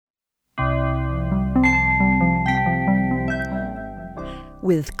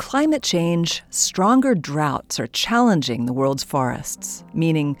With climate change, stronger droughts are challenging the world's forests,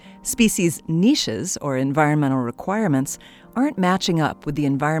 meaning species' niches or environmental requirements aren't matching up with the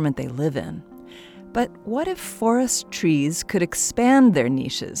environment they live in. But what if forest trees could expand their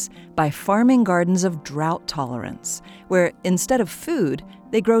niches by farming gardens of drought tolerance, where instead of food,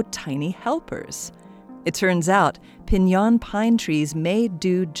 they grow tiny helpers? It turns out piñón pine trees may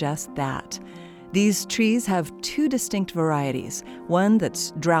do just that. These trees have two distinct varieties, one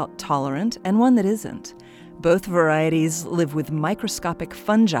that's drought tolerant and one that isn't. Both varieties live with microscopic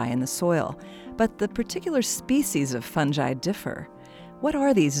fungi in the soil, but the particular species of fungi differ. What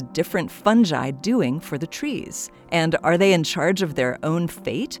are these different fungi doing for the trees? And are they in charge of their own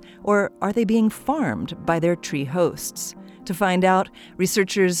fate, or are they being farmed by their tree hosts? To find out,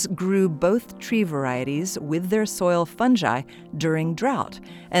 researchers grew both tree varieties with their soil fungi during drought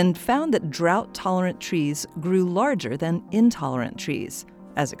and found that drought-tolerant trees grew larger than intolerant trees,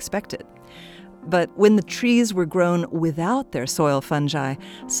 as expected. But when the trees were grown without their soil fungi,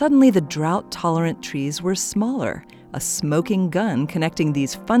 suddenly the drought-tolerant trees were smaller, a smoking gun connecting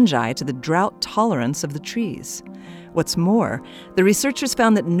these fungi to the drought tolerance of the trees. What's more, the researchers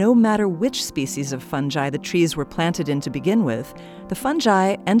found that no matter which species of fungi the trees were planted in to begin with, the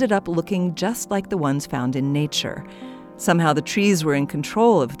fungi ended up looking just like the ones found in nature. Somehow the trees were in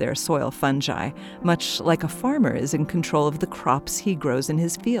control of their soil fungi, much like a farmer is in control of the crops he grows in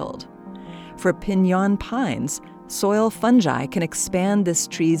his field. For piñón pines, soil fungi can expand this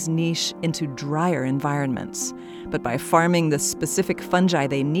tree's niche into drier environments. But by farming the specific fungi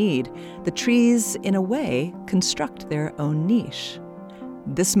they need, the trees, in a way, construct their own niche.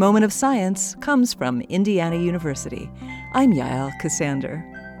 This moment of science comes from Indiana University. I'm Yael Cassander.